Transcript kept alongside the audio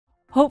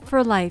Hope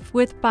for Life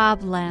with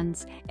Bob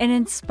Lenz, an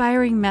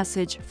inspiring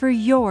message for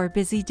your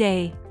busy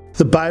day.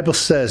 The Bible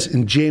says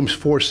in James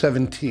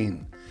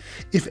 4:17,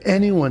 if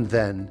anyone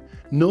then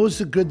knows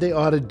the good they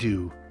ought to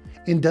do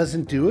and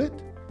doesn't do it,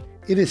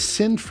 it is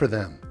sin for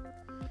them.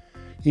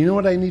 You know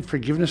what I need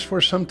forgiveness for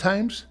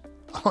sometimes?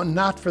 Oh,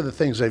 not for the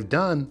things I've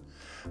done,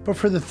 but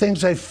for the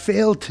things I've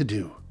failed to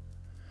do.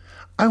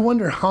 I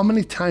wonder how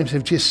many times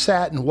I've just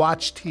sat and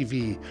watched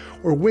TV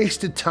or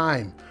wasted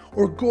time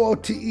or go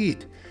out to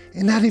eat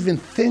and not even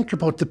think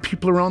about the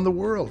people around the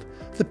world,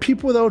 the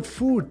people without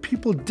food,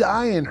 people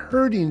dying,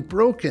 hurting,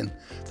 broken,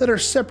 that are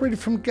separated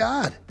from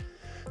God.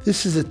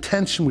 This is a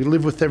tension we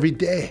live with every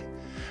day.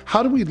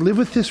 How do we live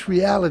with this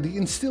reality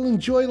and still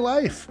enjoy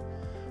life?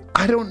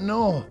 I don't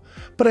know,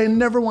 but I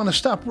never want to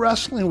stop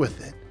wrestling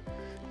with it.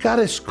 God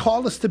has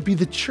called us to be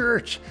the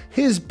church,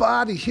 His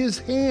body, His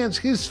hands,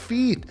 His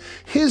feet,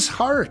 His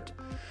heart.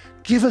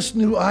 Give us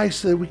new eyes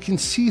so that we can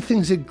see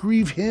things that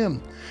grieve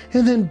Him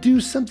and then do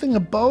something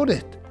about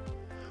it.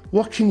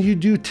 What can you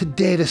do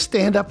today to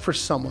stand up for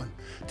someone,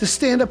 to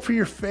stand up for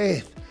your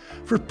faith,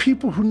 for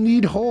people who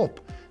need hope?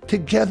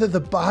 Together,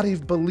 the body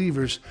of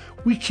believers,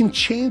 we can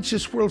change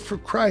this world for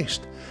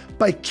Christ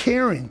by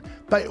caring,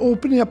 by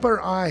opening up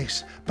our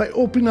eyes, by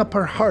opening up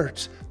our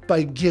hearts,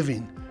 by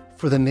giving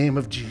for the name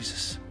of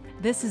Jesus.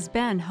 This has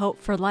been Hope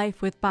for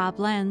Life with Bob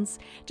Lenz.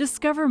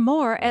 Discover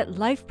more at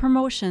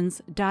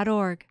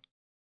lifepromotions.org.